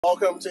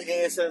Welcome to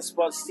ASN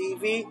Sports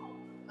TV.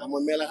 I'm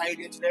with Miller. How you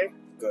doing today?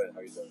 Good.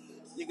 How you doing?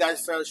 You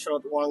guys fell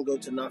short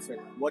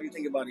 1-0. What do you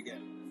think about the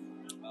game?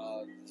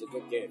 It's a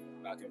good game,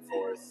 back and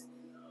forth.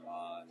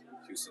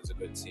 Houston's a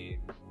good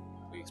team.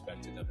 We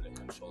expected them to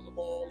control the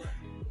ball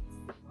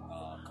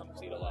and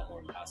complete a lot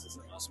more passes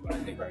than us, but I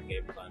think our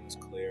game plan was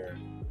clear.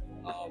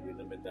 We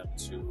limited them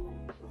to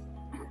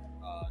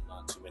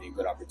not too many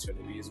good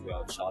opportunities. We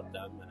outshot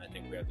them, and I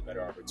think we had the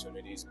better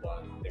opportunities,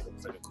 but they were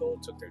clinical,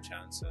 took their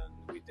chance, and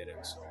we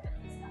didn't. So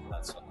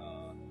that's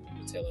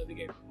the tail of the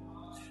game.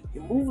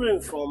 You're moving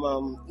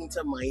from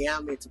Inter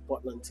Miami to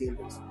Portland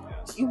Timbers.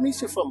 Do you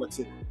miss your former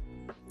team?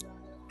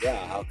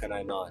 Yeah, how can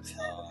I not?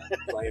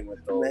 Playing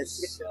with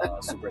those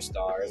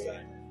superstars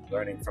and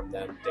learning from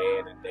them day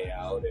in and day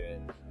out, it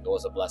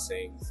was a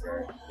blessing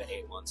for the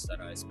 8 months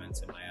that I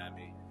spent in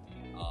Miami.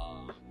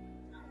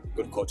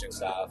 Good coaching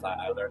staff.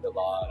 I learned a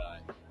lot.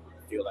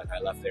 I feel like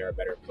I left there a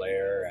better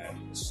player,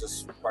 and it's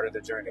just part of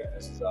the journey.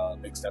 This is a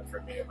big step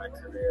for me in my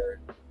career.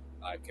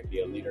 I can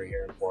be a leader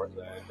here in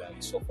Portland,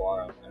 and so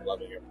far I'm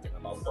loving everything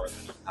about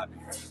Portland. I'm happy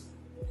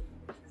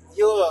here.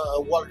 You're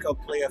a World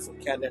Cup player for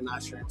Canada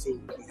national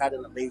team. You had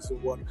an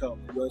amazing World Cup.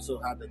 You also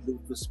had the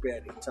Lucas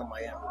Spirit Inter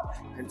Miami.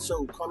 And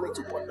so coming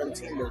to Portland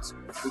Timbers,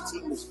 the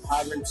team is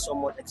having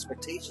somewhat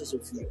expectations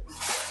of you.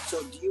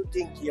 So do you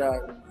think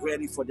you're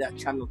ready for that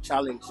kind of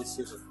challenge this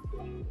season?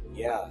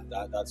 Yeah,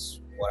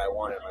 that's what I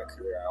want in my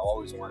career. I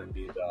always want to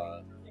be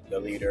the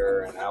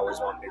leader, and I always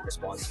want to take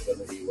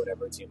responsibility,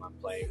 whatever team I'm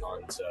playing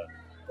on, to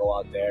go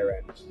out there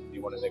and be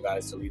one of the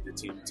guys to lead the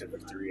team to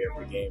victory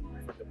every game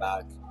from the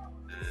back.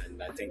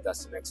 And I think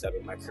that's the next step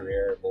in my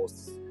career,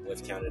 both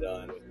with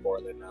Canada and with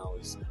Portland now,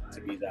 is to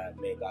be that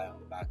main guy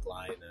on the back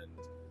line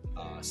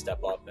and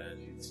step up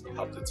and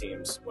help the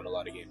teams win a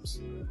lot of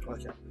games.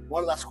 Okay.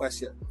 One last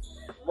question.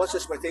 What's your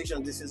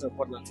expectation this season for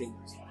Portland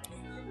Timbers?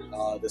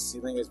 The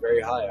ceiling is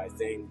very high. I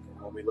think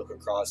when we look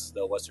across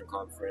the Western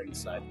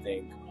Conference, I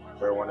think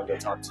we're one of the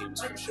top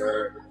teams for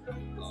sure.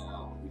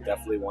 We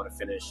definitely want to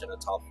finish in a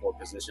top 4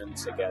 position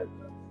to get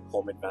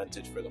home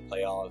advantage for the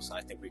playoffs.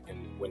 I think we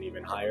can win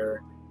even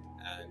higher.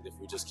 And if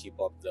we just keep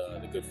up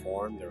the good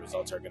form, the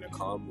results are going to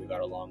come. We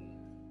got a lot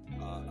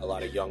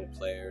of young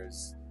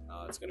players.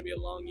 It's going to be a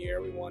long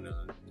year. We want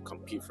to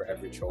compete for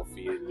every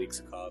trophy,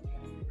 Leagues Cup,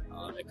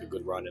 make a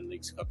good run in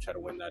Leagues Cup, try to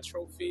win that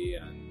trophy,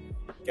 and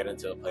get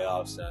into the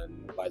playoffs.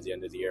 And by the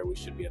end of the year, we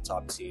should be a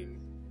top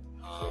team,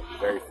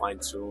 very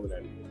fine-tuned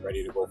and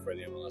ready to go for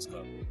the MLS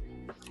Cup.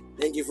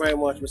 Thank you very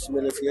much, Mr.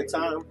 Miller, for your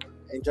time.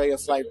 Enjoy your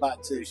flight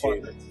back to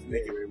Portland.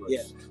 Thank you very much.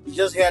 Yeah, you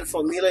just heard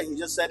from Miller. He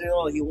just said it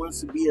all. He wants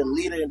to be a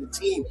leader in the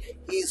team.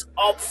 He's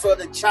up for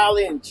the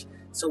challenge.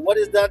 So what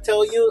does that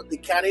tell you? The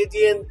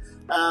Canadian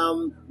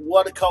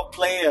World Cup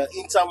player,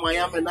 Inter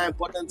Miami 9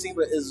 Portland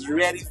Timbers, is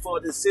ready for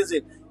the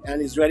season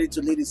and is ready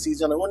to lead the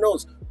season. And who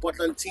knows,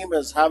 Portland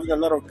Timbers, having a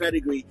lot of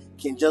pedigree,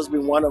 can just be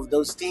one of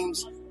those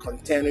teams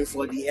contending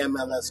for the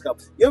MLS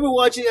Cup. You'll be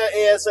watching at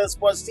ASN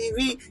Sports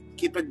TV.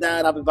 Keep it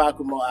down. I'll be back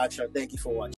with more action. Thank you for watching.